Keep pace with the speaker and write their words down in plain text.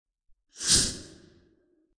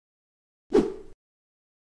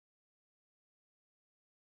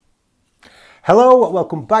Hello,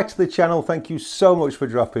 welcome back to the channel. Thank you so much for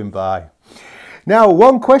dropping by. Now,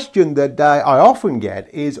 one question that I often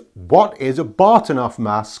get is, what is a Bahtinov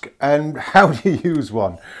mask and how do you use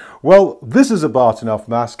one? Well, this is a Bahtinov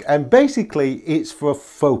mask and basically it's for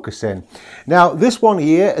focusing. Now, this one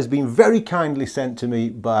here has been very kindly sent to me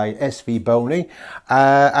by SVbony,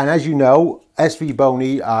 and as you know,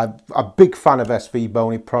 SVbony, I'm a big fan of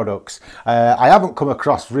SVbony products. I haven't come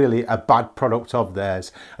across really a bad product of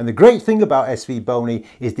theirs. And the great thing about SVbony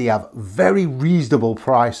is they have very reasonable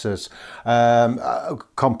prices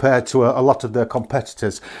compared to a lot of their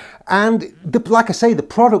competitors. And like I say, the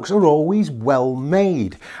products are always well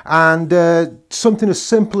made. And something as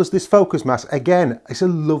simple as this focus mask, again, it's a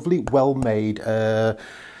lovely, well made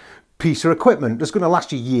piece of equipment that's going to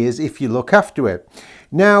last you years if you look after it.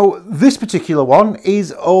 Now, this particular one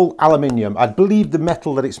is all aluminium. I believe the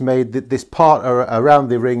metal that it's made, this part around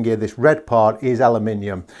the ring here, this red part, is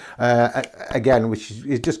aluminium. Again, which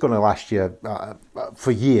is just going to last you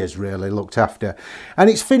for years, really, looked after. And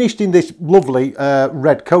it's finished in this lovely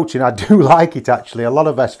red coating. I do like it, actually. A lot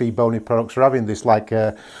of SVbony products are having this like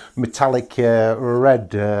metallic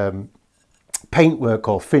red paintwork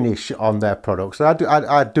or finish on their products.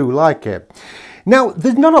 I do like it. Now,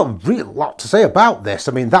 there's not a real lot to say about this.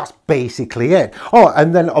 I mean, that's basically it. Oh,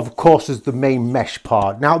 and then of course there's the main mesh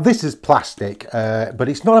part. Now, this is plastic, but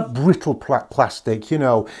it's not a brittle plastic, you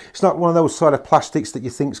know. It's not one of those sort of plastics that you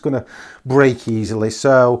think is going to break easily.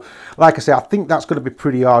 So, like I say, I think that's going to be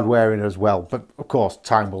pretty hard wearing as well. But of course,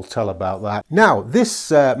 time will tell about that. Now, this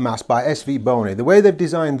mask by SVbony, the way they've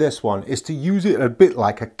designed this one is to use it a bit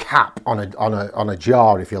like a cap on a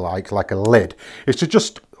jar, if you like a lid. It's to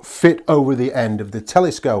just fit over the end of the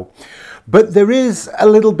telescope. But there is a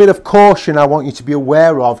little bit of caution I want you to be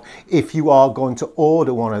aware of if you are going to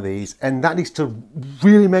order one of these, and that is to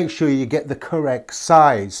really make sure you get the correct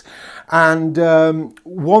size. And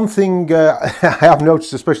one thing I have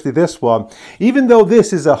noticed, especially this one, even though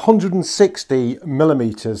this is 160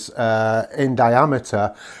 millimeters in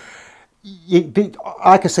diameter,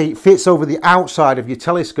 like I say, it fits over the outside of your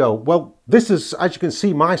telescope. Well, this is, as you can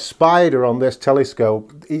see, my spider on this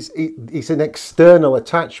telescope, it's an external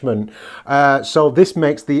attachment. So this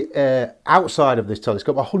makes the outside of this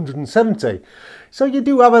telescope 170. So you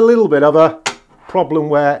do have a little bit of a problem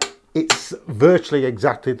where it's virtually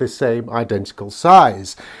exactly the same identical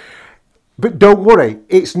size. But don't worry,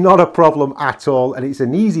 it's not a problem at all, and it's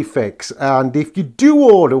an easy fix. And if you do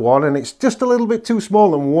order one and it's just a little bit too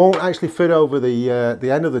small and won't actually fit over the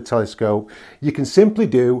end of the telescope, you can simply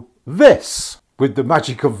do this with the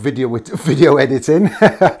magic of video editing.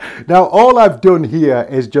 Now, all I've done here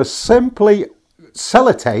is just simply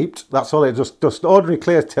sellotaped, that's all it is, just ordinary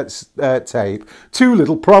clear tape, two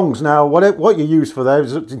little prongs. Now, what you use for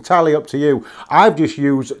those is entirely up to you. I've just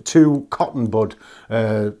used two cotton bud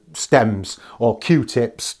stems or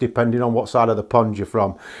Q-tips, depending on what side of the pond you're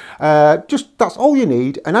from. Just that's all you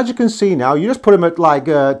need. And as you can see now, you just put them at like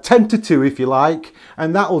 10 to 2 if you like,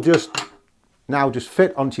 and that will just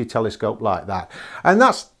fit onto your telescope like that. And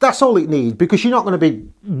that's all it needs, because you're not going to be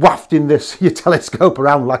wafting your telescope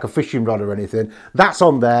around like a fishing rod or anything. That's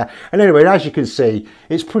on there. And anyway, as you can see,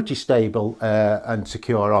 it's pretty stable and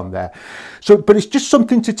secure on there. So, but it's just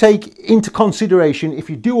something to take into consideration if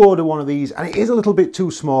you do order one of these and it is a little bit too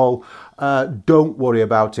small. Don't worry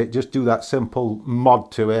about it. Just do that simple mod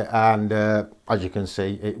to it, and as you can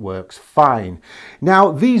see, it works fine. Now,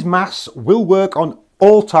 these masks will work on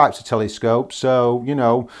all types of telescopes, so you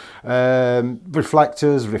know,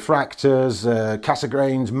 reflectors, refractors,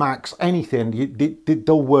 Cassegrains, Max, anything,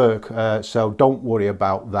 they'll work, so don't worry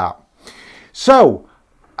about that. So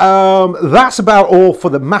that's about all for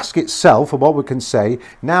the mask itself and what we can say.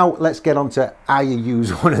 Now let's get on to how you use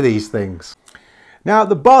one of these things. Now,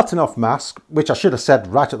 the Bahtinov mask, which I should have said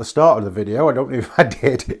right at the start of the video, I don't know if I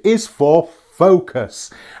did, is for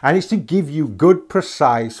focus, and it's to give you good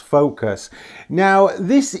precise focus. Now,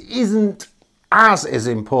 this isn't as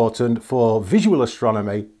important for visual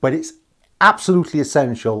astronomy, but it's absolutely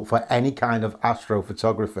essential for any kind of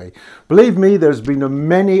astrophotography. Believe me, there's been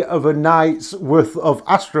many of a night's worth of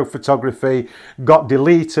astrophotography got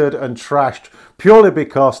deleted and trashed purely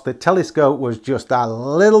because the telescope was just a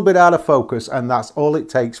little bit out of focus, and that's all it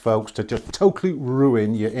takes, folks, to just totally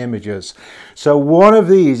ruin your images. So one of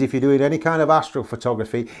these, if you're doing any kind of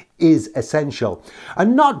astrophotography, is essential.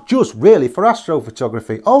 And not just really for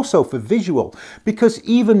astrophotography, also for visual, because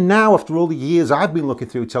even now, after all the years I've been looking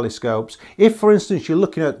through telescopes, if for instance you're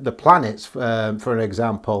looking at the planets, for an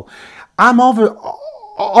example, I'm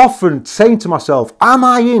often saying to myself, am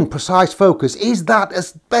I in precise focus? Is that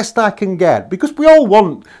as best I can get? Because we all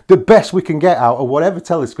want the best we can get out of whatever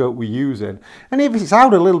telescope we're using. And if it's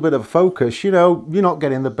out a little bit of focus, you know, you're not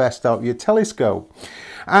getting the best out of your telescope.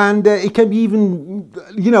 And it can be even,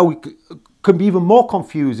 you know, can be even more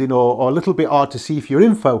confusing or a little bit hard to see if you're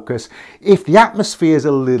in focus if the atmosphere is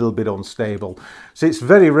a little bit unstable. So it's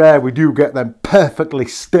very rare we do get them perfectly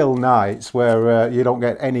still nights where you don't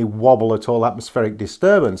get any wobble at all, atmospheric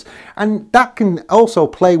disturbance. And that can also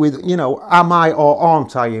play with, you know, am I or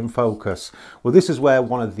aren't I in focus? Well, this is where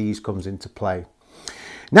one of these comes into play.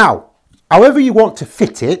 Now, however you want to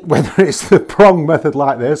fit it, whether it's the prong method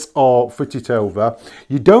like this or fit it over,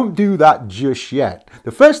 you don't do that just yet.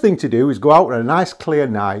 The first thing to do is go out on a nice clear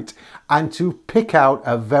night and to pick out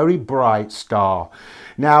a very bright star.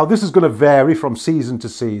 Now, this is going to vary from season to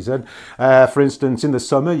season. For instance, in the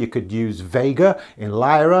summer, you could use Vega, in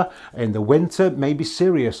Lyra. In the winter, maybe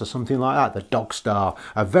Sirius or something like that, the dog star.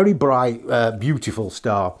 A very bright, beautiful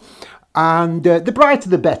star. And the brighter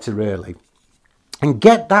the better, really. And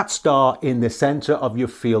get that star in the center of your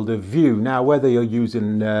field of view. Now, whether you're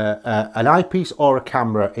using an eyepiece or a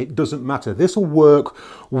camera, it doesn't matter. This will work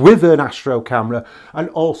with an astro camera and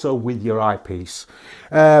also with your eyepiece.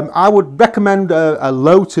 I would recommend a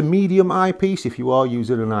low to medium eyepiece if you are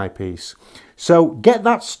using an eyepiece. So get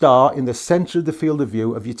that star in the center of the field of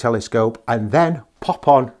view of your telescope and then pop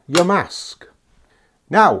on your mask.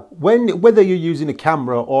 Now, whether you're using a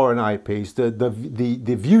camera or an eyepiece, the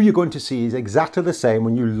view you're going to see is exactly the same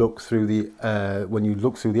when you look through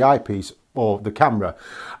the eyepiece or the camera,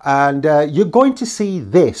 and you're going to see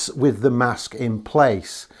this with the mask in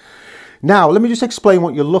place. Now, let me just explain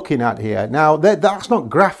what you're looking at here. Now, that's not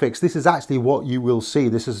graphics. This is actually what you will see.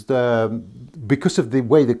 This is because of the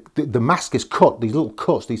way the mask is cut. These little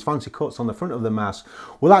cuts, these fancy cuts on the front of the mask,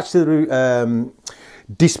 will actually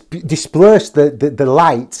disperse the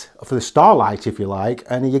light for the starlight, if you like,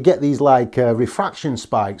 and you get these like refraction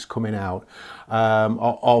spikes coming out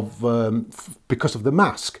because of the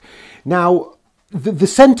mask. Now, the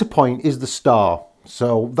center point is the star.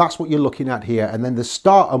 So that's what you're looking at here, and then the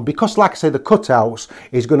star, and because like I say, the cutouts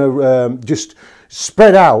is going to just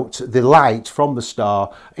spread out the light from the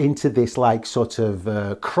star into this like sort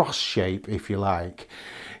of cross shape, if you like.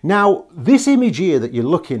 Now, this image here that you're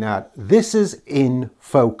looking at, this is in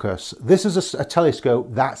focus. This is a telescope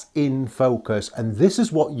that's in focus, and this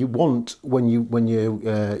is what you want when you're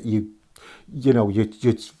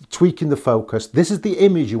tweaking the focus. This is the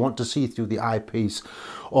image you want to see through the eyepiece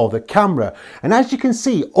or the camera. And as you can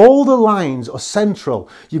see, all the lines are central.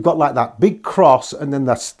 You've got like that big cross, and then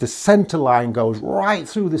that's the center line goes right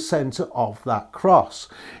through the center of that cross.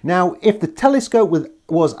 Now, if the telescope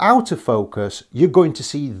was out of focus, you're going to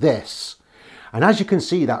see this. And as you can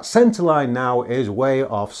see, that center line now is way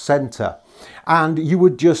off center. And you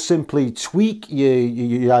would just simply tweak,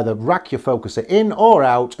 you either rack your focuser in or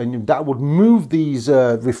out, and that would move these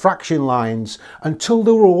refraction lines until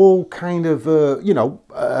they were all kind of,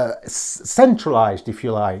 centralized, if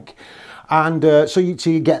you like. And so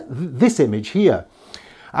you get this image here.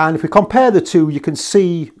 And if we compare the two, you can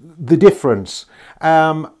see the difference.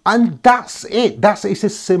 And that's it. It's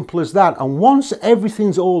as simple as that. And once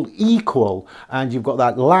everything's all equal and you've got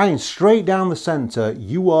that line straight down the center,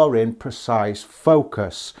 you are in precise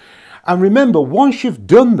focus. And remember, once you've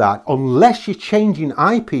done that, unless you're changing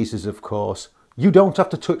eyepieces, of course, you don't have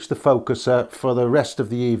to touch the focuser for the rest of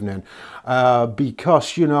the evening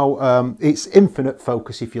because, it's infinite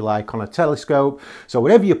focus, if you like, on a telescope. So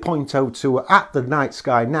whatever you point out to at the night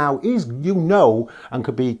sky now is, and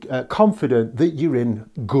could be confident that you're in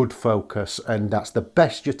good focus, and that's the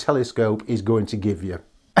best your telescope is going to give you.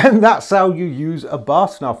 And that's how you use a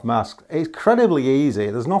Bahtinov mask. It's incredibly easy.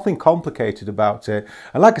 There's nothing complicated about it.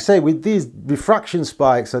 And like I say, with these refraction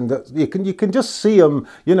spikes, and you can just see them,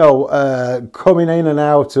 coming in and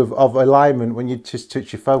out of alignment when you just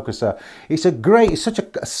touch your focuser. It's such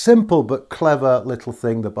a simple but clever little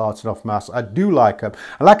thing, the Bahtinov mask. I do like them.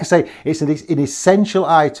 And like I say, it's an essential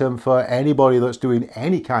item for anybody that's doing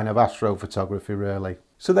any kind of astrophotography, really.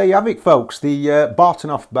 So there you have it, folks, the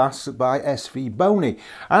Bahtinov masks by SVbony.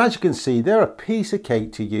 And as you can see, they're a piece of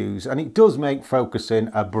cake to use, and it does make focusing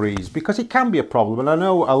a breeze, because it can be a problem. And I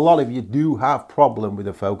know a lot of you do have problem with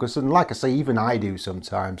the focus, and like I say, even I do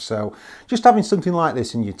sometimes. So just having something like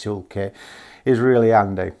this in your toolkit is really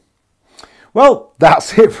handy. Well,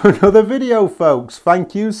 that's it for another video, folks.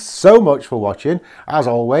 Thank you so much for watching. As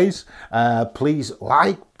always, please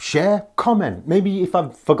like, share, comment. Maybe if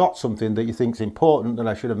I've forgot something that you think is important that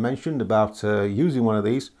I should have mentioned about using one of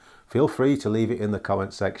these, feel free to leave it in the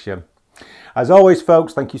comment section. As always,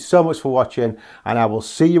 folks, thank you so much for watching, and I will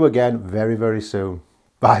see you again very, very soon.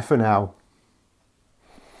 Bye for now.